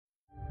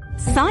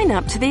Sign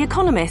up to The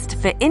Economist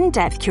for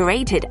in-depth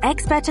curated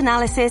expert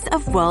analysis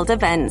of world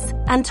events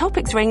and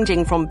topics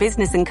ranging from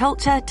business and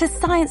culture to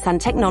science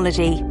and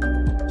technology.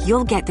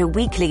 You'll get the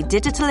weekly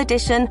digital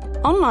edition,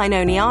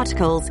 online-only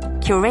articles,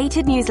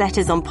 curated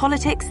newsletters on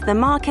politics, the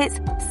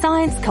markets,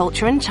 science,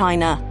 culture and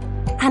China,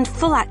 and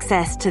full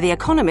access to The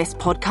Economist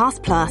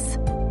Podcast Plus.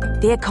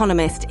 The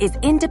Economist is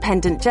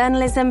independent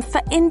journalism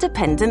for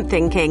independent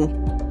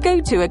thinking.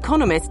 Go to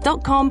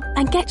economist.com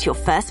and get your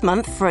first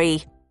month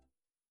free.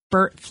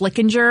 Bert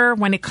Flickinger,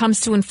 when it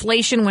comes to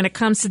inflation, when it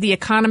comes to the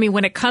economy,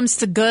 when it comes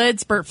to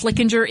goods, Bert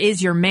Flickinger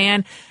is your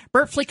man.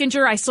 Bert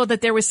Flickinger, I saw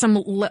that there was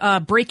some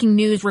breaking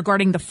news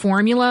regarding the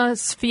formula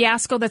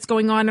fiasco that's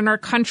going on in our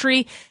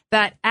country,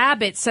 that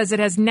Abbott says it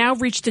has now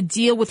reached a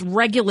deal with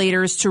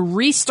regulators to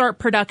restart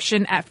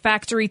production at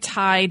factory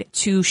tied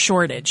to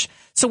shortage.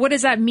 So what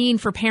does that mean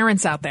for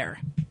parents out there?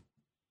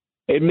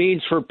 It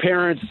means for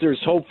parents,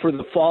 there's hope for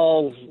the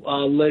fall,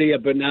 Lydia,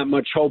 but not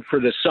much hope for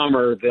the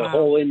summer. The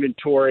whole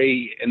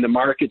inventory in the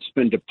market's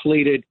been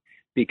depleted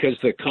because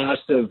the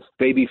cost of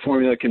baby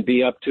formula can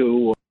be up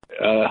to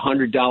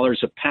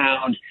 $100 a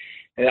pound.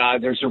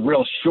 There's a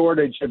real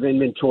shortage of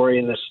inventory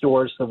in the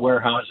stores, the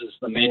warehouses,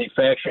 the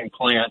manufacturing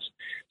plants.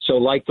 So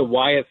like the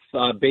Wyeth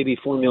baby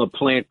formula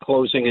plant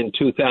closing in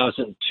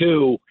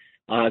 2002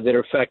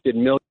 that affected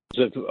millions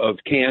of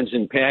cans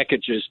and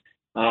packages,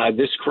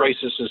 this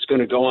crisis is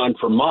going to go on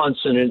for months,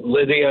 and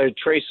Lydia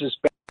traces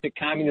back to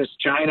communist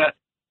China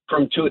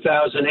from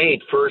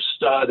 2008. First,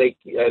 they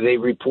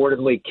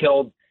reportedly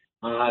killed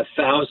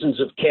thousands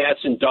of cats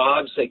and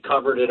dogs. They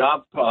covered it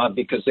up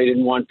because they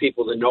didn't want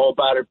people to know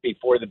about it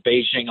before the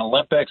Beijing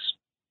Olympics.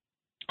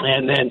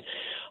 And then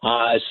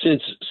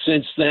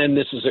since then,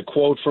 this is a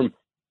quote from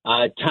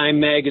Time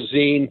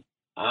magazine.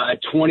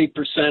 20%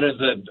 of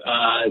the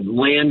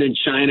land in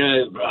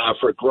China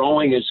for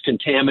growing is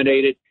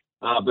contaminated.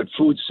 But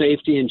food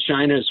safety in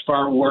China is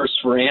far worse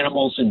for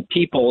animals and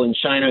people in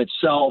China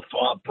itself.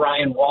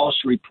 Brian Walsh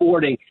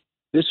reporting.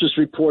 This was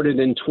reported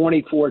in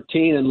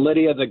 2014. And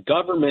Lydia, the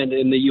government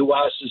in the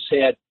U.S. has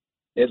had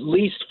at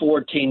least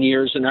 14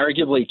 years and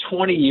arguably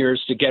 20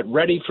 years to get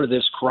ready for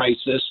this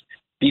crisis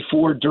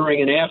before,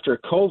 during, and after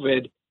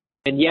COVID.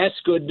 And yes,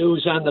 good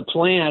news on the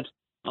plant.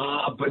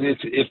 But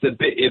if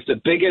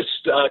the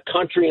biggest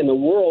country in the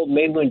world,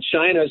 mainland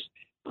China's,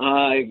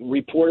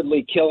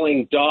 reportedly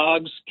killing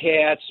dogs,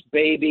 cats,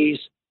 babies,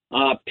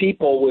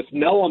 people with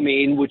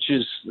melamine, which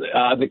is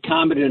the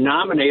common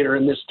denominator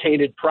in this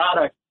tainted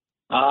product.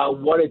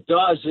 What it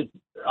does, it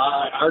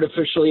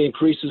artificially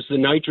increases the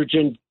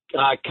nitrogen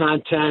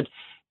content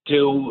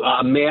to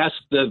mask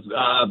the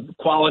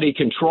quality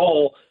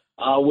control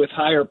with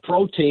higher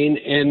protein.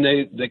 And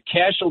the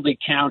casualty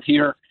count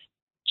here,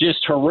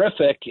 just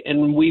horrific.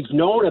 And we've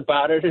known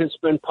about it. It's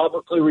been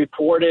publicly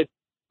reported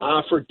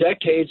for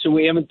decades, and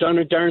we haven't done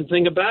a darn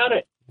thing about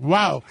it.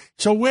 Wow.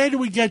 So where do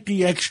we get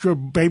the extra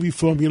baby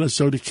formula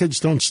so the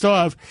kids don't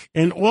starve?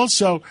 And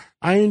also,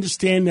 I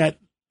understand that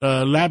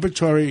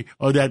laboratory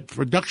or that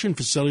production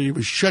facility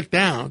was shut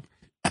down,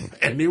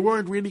 and they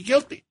weren't really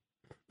guilty.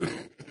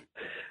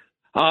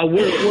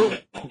 We're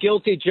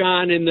guilty,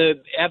 John, in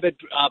the Abbott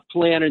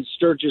plant in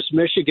Sturgis,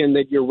 Michigan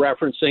that you're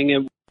referencing.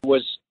 It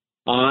was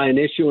an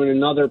issue in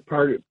another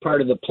part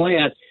of the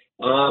plant.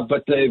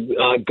 But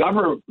the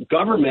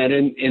government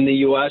in the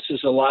U.S.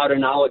 has allowed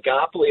an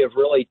oligopoly of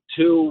really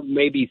two,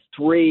 maybe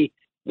three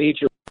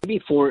major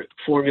baby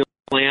formula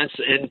plants.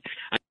 And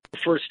I know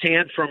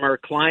firsthand from our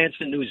clients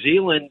in New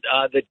Zealand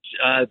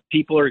that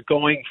people are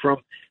going from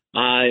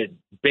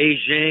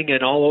Beijing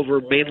and all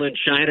over mainland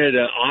China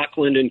to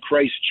Auckland and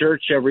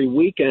Christchurch every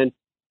weekend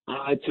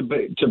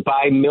to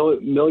buy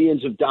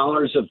millions of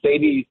dollars of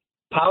baby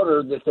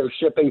powder that they're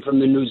shipping from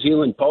the New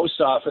Zealand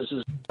post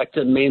offices back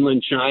to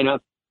mainland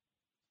China.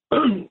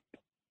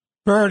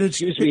 Bert,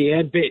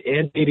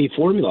 and baby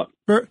formula.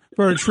 Bert,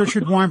 it's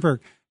Richard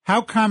Weinberg.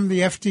 How come the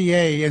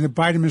FDA and the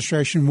Biden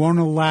administration won't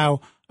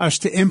allow us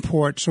to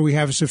import so we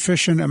have a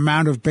sufficient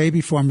amount of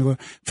baby formula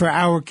for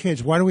our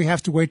kids? Why do we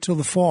have to wait till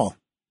the fall?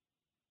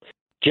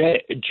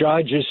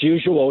 Judge, as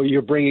usual,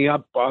 you're bringing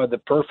up the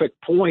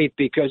perfect point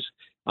because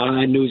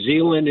New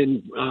Zealand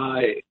and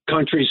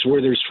countries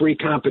where there's free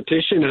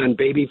competition on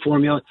baby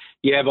formula,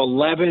 you have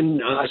 11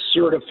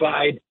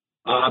 certified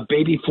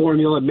baby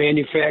formula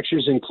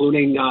manufacturers,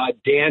 including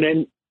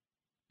Dannon,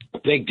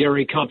 big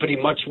dairy company,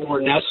 much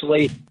more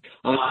Nestle,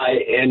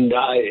 and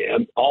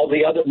all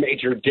the other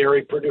major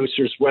dairy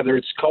producers, whether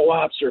it's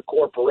co-ops or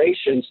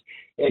corporations.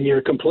 And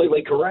you're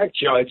completely correct,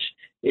 Judge,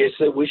 is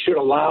that we should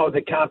allow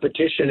the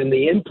competition in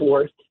the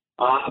import,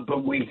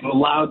 but we've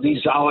allowed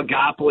these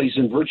oligopolies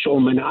and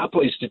virtual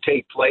monopolies to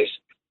take place,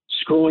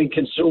 screwing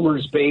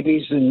consumers,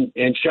 babies,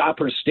 and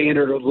shoppers'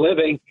 standard of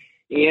living,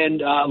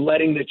 and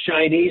letting the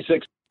Chinese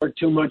export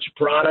too much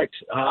product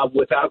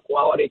without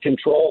quality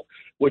control,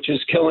 which is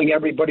killing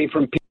everybody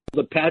from people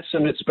to pets,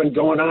 and it's been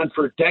going on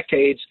for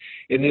decades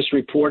in this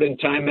report in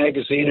Time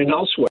magazine and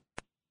elsewhere.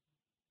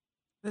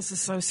 This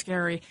is so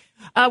scary.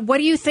 What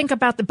do you think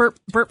about the Bert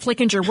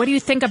Flickinger? What do you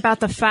think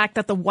about the fact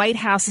that the White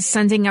House is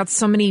sending out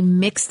so many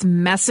mixed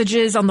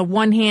messages? On the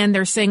one hand,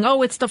 they're saying,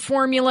 oh, it's the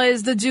formula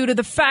is due to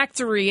the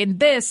factory and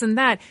this and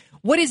that.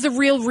 What is the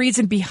real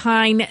reason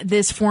behind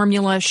this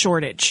formula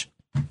shortage?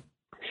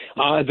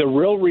 The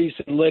real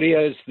reason,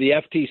 Lydia, is the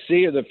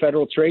FTC, or the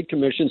Federal Trade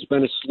Commission, has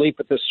been asleep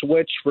at the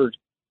switch for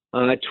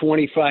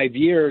 25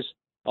 years,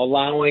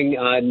 allowing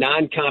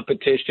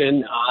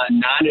non-competition,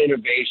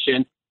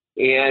 non-innovation,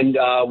 and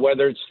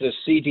whether it's the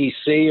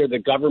CDC or the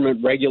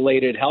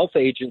government-regulated health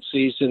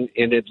agencies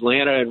in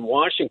Atlanta and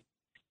Washington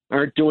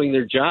aren't doing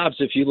their jobs.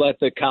 If you let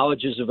the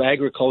colleges of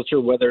agriculture,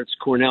 whether it's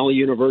Cornell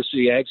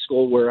University Ag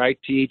School, where I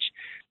teach,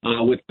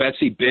 with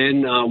Betsy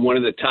Bin, one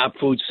of the top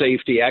food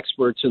safety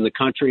experts in the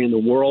country and the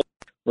world,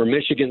 or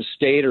Michigan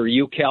State or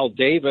UCal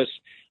Davis,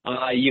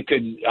 you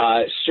could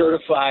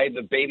certify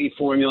the baby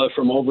formula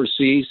from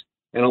overseas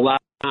and allow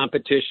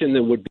competition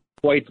that would be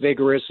quite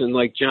vigorous. And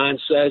like John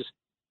says,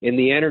 in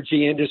the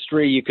energy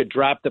industry, you could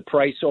drop the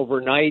price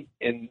overnight.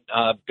 In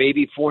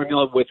baby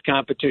formula with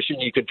competition,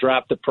 you could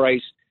drop the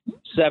price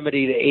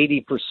 70 to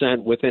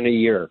 80% within a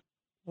year.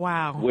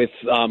 Wow. With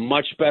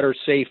much better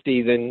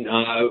safety than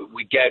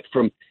we get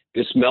from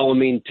this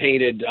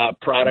melamine-tainted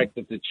product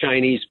that the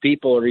Chinese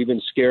people are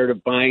even scared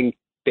of buying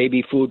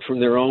baby food from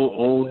their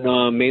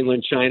own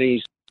mainland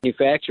Chinese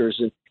manufacturers.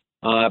 And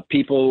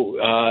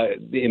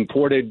the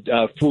imported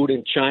food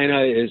in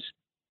China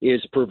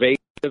is pervasive,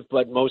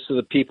 but most of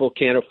the people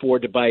can't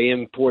afford to buy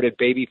imported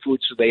baby food,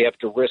 so they have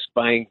to risk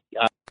buying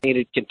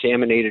tainted,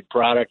 contaminated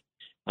product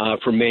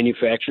from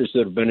manufacturers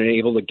that have been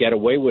able to get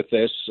away with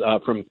this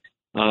from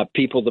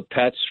people to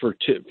pets for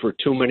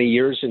too many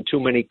years and too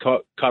many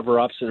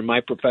cover-ups. And in my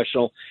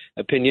professional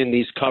opinion,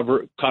 these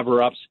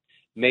cover-ups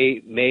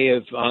may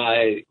have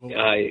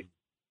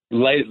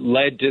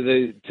led to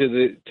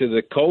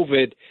the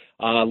COVID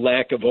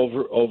lack of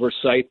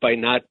oversight by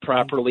not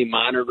properly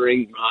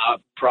monitoring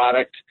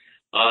product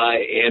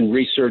and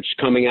research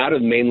coming out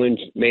of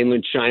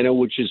mainland China,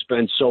 which has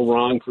been so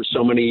wrong for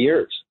so many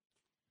years.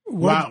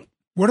 Wow.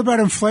 What about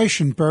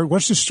inflation, Bert?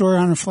 What's the story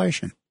on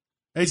inflation?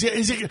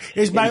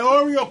 Is my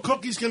Oreo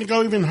cookies going to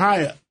go even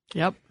higher?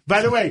 Yep.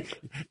 By the way,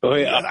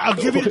 I'll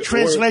give you the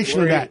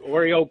translation of that.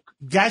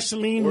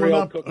 Gasoline went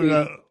up,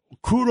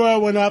 crude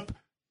oil went up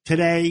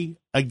today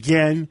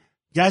again.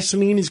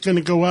 Gasoline is going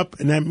to go up,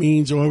 and that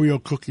means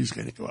Oreo cookies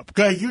going to go up.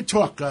 Go ahead, you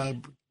talk.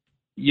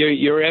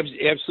 You're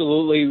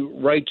absolutely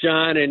right,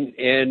 John.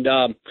 And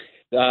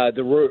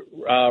the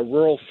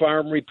Rural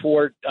Farm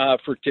Report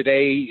for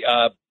today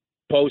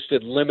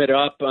posted limit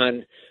up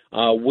on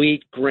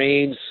wheat,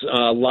 grains,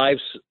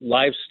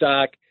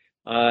 livestock.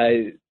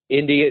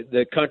 India,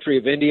 the country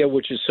of India,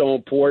 which is so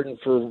important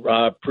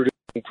for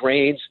producing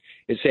grains,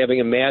 is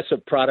having a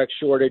massive product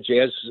shortage,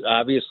 as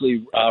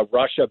obviously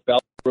Russia,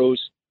 Belarus,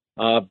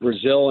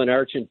 Brazil, and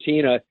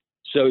Argentina.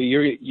 So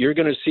you're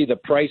going to see the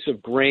price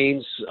of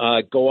grains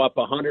go up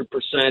 100%,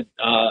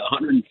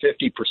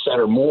 150%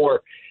 or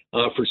more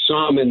for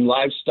some, and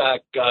livestock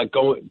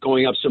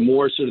going up some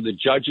more. So the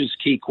judge's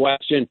key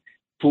question,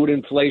 food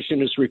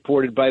inflation is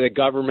reported by the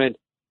government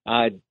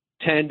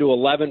 10 to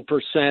 11%,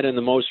 in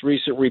the most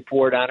recent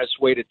report on its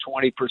way to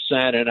 20%,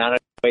 and on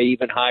its way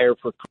even higher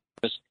for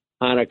Christmas,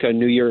 Hanukkah,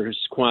 New Year's,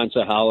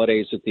 Kwanzaa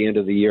holidays at the end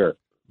of the year.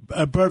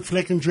 Bert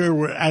Flickinger,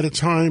 we're out of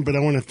time, but I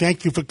want to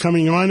thank you for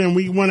coming on, and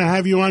we want to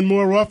have you on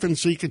more often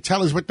so you can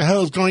tell us what the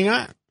hell is going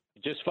on.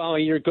 Just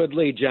following your good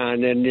lead,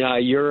 John, and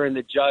you're and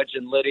the judge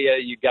and Lydia.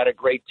 You got a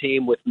great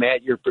team with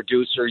Matt, your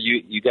producer.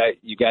 You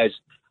guys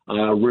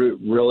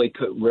really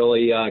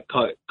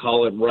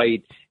call it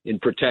right in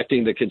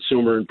protecting the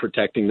consumer and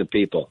protecting the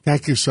people.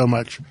 Thank you so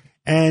much,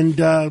 and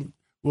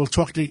we'll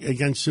talk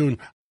again soon.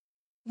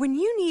 When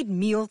you need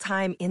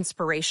mealtime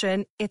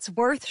inspiration, it's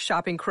worth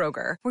shopping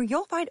Kroger, where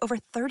you'll find over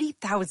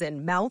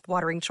 30,000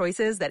 mouth-watering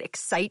choices that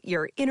excite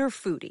your inner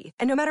foodie.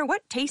 And no matter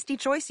what tasty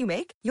choice you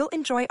make, you'll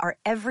enjoy our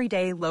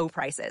everyday low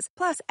prices,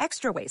 plus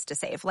extra ways to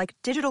save, like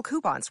digital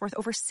coupons worth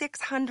over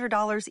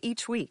 $600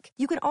 each week.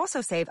 You can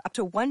also save up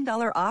to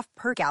 $1 off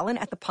per gallon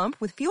at the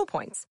pump with fuel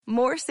points.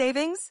 More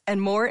savings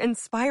and more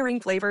inspiring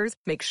flavors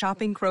make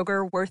shopping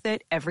Kroger worth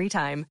it every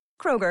time.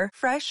 Kroger,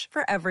 fresh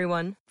for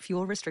everyone.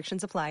 Fuel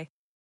restrictions apply.